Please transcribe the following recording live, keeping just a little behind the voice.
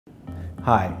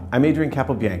Hi, I'm Adrian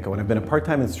Capobianco and I've been a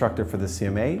part-time instructor for the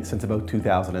CMA since about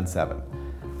 2007.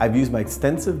 I've used my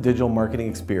extensive digital marketing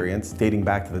experience dating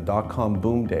back to the dot-com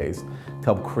boom days to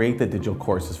help create the digital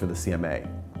courses for the CMA.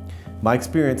 My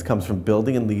experience comes from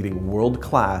building and leading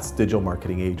world-class digital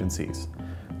marketing agencies.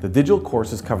 The digital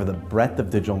courses cover the breadth of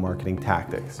digital marketing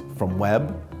tactics from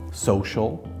web,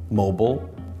 social, mobile,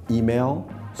 email,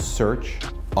 search,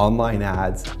 online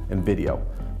ads, and video,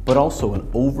 but also an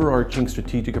overarching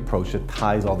strategic approach that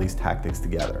ties all these tactics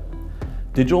together.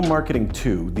 Digital Marketing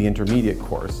 2, the intermediate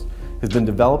course, has been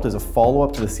developed as a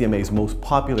follow-up to the CMA's most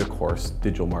popular course,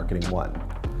 Digital Marketing 1.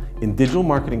 In Digital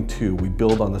Marketing 2, we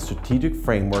build on the strategic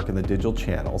framework and the digital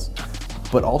channels,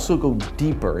 but also go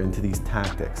deeper into these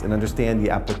tactics and understand the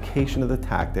application of the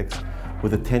tactics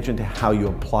with attention to how you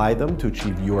apply them to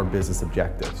achieve your business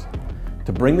objectives.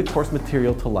 To bring the course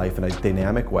material to life in a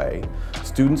dynamic way,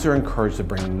 students are encouraged to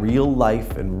bring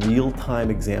real-life and real-time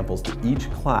examples to each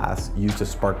class used to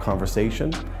spark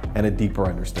conversation and a deeper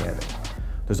understanding.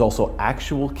 There's also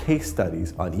actual case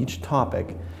studies on each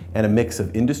topic and a mix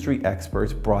of industry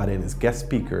experts brought in as guest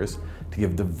speakers to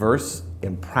give diverse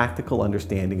and practical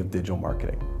understanding of digital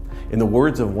marketing. In the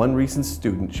words of one recent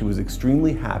student, she was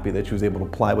extremely happy that she was able to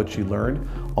apply what she learned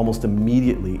almost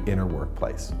immediately in her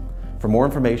workplace. For more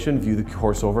information, view the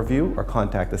course overview or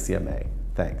contact the CMA.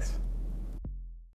 Thanks.